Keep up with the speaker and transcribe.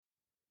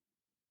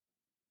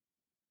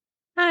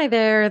Hi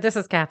there, this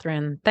is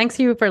Catherine. Thanks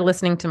you for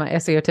listening to my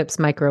SEO Tips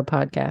micro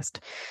podcast.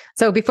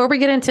 So before we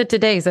get into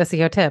today's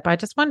SEO tip, I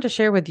just wanted to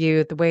share with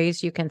you the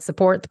ways you can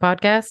support the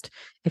podcast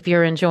if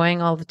you're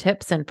enjoying all the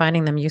tips and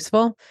finding them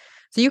useful.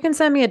 So you can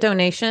send me a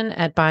donation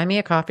at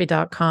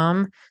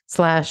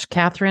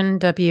buymeacoffee.com/Catherine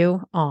W.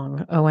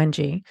 Ong,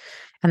 O-N-G.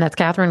 And that's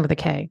Catherine with a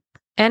K.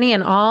 Any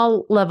and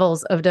all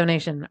levels of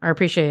donation are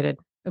appreciated.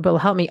 It will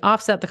help me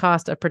offset the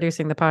cost of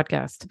producing the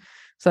podcast.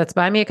 So that's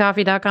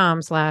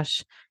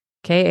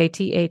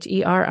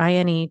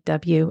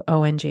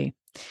buymeacoffee.com/KATHERINEWONG.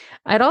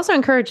 I'd also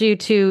encourage you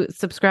to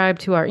subscribe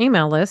to our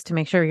email list to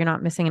make sure you're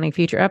not missing any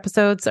future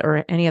episodes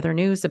or any other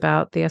news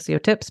about the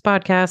SEO Tips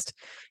podcast.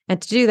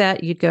 And to do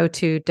that, you'd go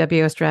to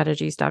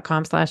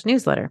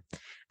wostrategies.com/newsletter.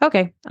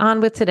 Okay,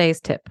 on with today's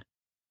tip.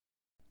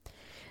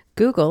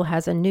 Google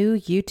has a new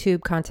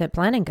YouTube content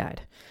planning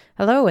guide.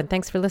 Hello, and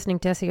thanks for listening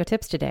to SEO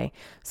Tips today.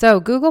 So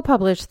Google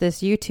published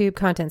this YouTube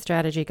content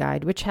strategy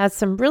guide, which has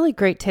some really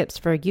great tips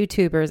for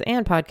YouTubers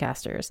and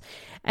podcasters.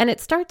 And it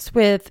starts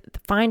with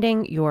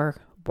finding your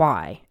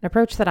why, an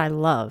approach that I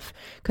love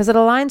because it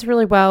aligns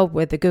really well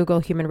with the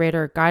Google Human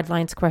Rater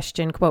Guidelines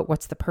question, quote,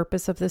 what's the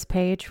purpose of this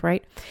page,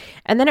 right?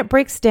 And then it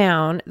breaks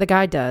down, the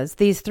guide does,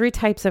 these 3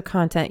 types of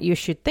content you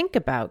should think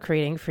about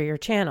creating for your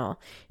channel: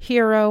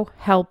 hero,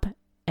 help,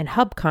 and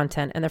hub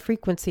content, and the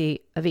frequency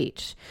of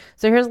each.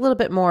 So here's a little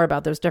bit more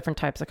about those different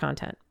types of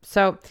content.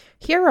 So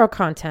hero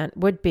content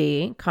would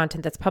be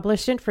content that's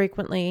published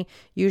infrequently,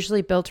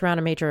 usually built around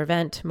a major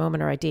event,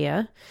 moment, or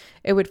idea.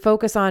 It would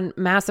focus on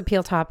mass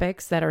appeal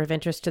topics that are of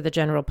interest to the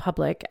general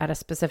public at a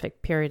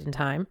specific period in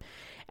time.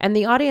 And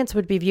the audience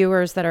would be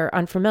viewers that are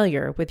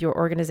unfamiliar with your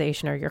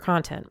organization or your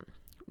content.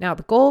 Now,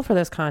 the goal for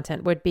this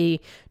content would be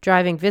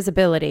driving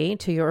visibility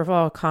to your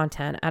overall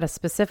content at a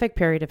specific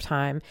period of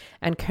time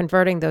and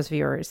converting those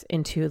viewers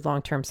into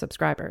long-term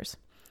subscribers.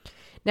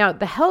 Now,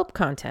 the help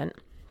content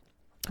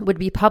would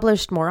be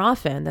published more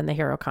often than the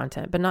hero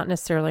content, but not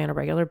necessarily on a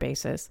regular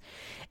basis.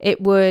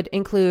 It would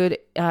include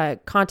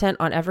content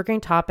on evergreen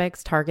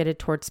topics targeted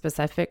towards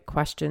specific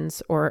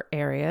questions or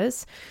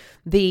areas.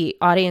 The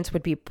audience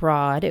would be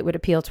broad. It would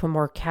appeal to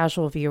more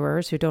casual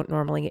viewers who don't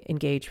normally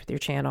engage with your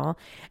channel.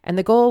 And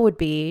the goal would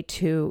be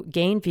to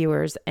gain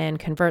viewers and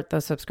convert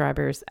those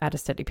subscribers at a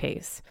steady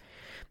pace.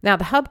 Now,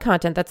 the hub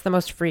content, that's the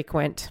most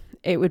frequent.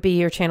 It would be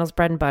your channel's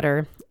bread and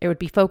butter. It would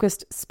be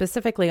focused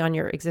specifically on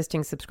your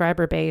existing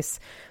subscriber base,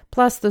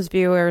 plus those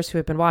viewers who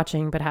have been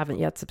watching but haven't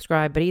yet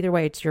subscribed. But either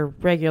way, it's your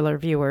regular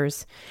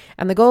viewers.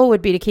 And the goal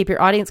would be to keep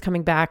your audience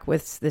coming back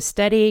with this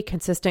steady,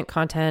 consistent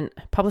content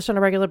published on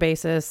a regular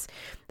basis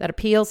that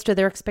appeals to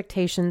their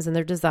expectations and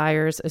their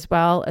desires, as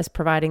well as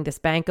providing this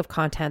bank of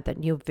content that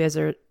new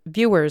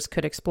viewers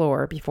could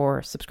explore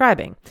before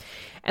subscribing.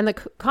 And the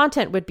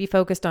content would be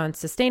focused on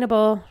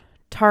sustainable,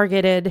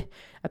 targeted,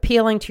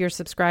 appealing to your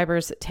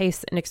subscribers'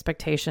 tastes and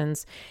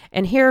expectations.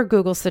 And here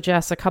Google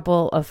suggests a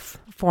couple of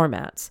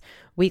formats: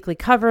 weekly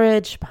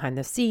coverage, behind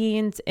the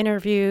scenes,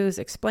 interviews,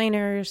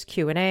 explainers,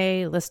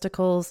 Q&A,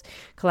 listicles,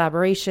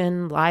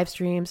 collaboration, live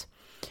streams.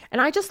 And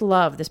I just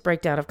love this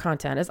breakdown of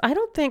content, as I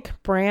don't think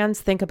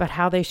brands think about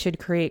how they should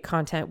create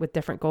content with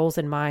different goals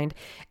in mind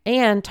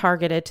and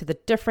targeted to the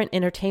different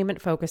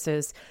entertainment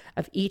focuses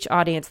of each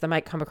audience that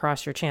might come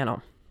across your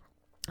channel.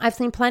 I've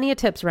seen plenty of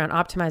tips around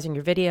optimizing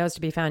your videos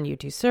to be found in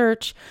YouTube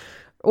search,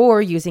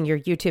 or using your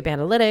YouTube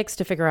analytics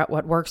to figure out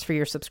what works for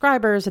your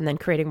subscribers and then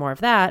creating more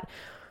of that,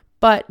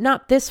 but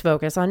not this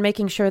focus on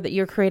making sure that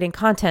you're creating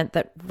content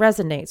that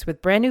resonates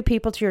with brand new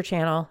people to your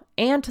channel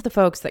and to the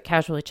folks that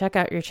casually check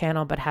out your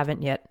channel but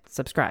haven't yet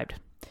subscribed.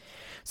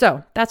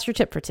 So that's your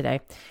tip for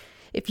today.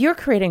 If you're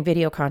creating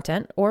video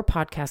content or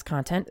podcast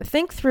content,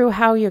 think through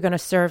how you're going to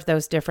serve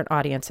those different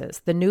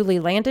audiences: the newly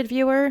landed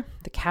viewer,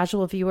 the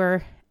casual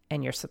viewer,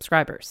 and your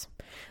subscribers.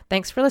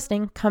 Thanks for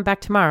listening. Come back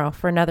tomorrow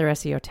for another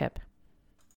SEO tip.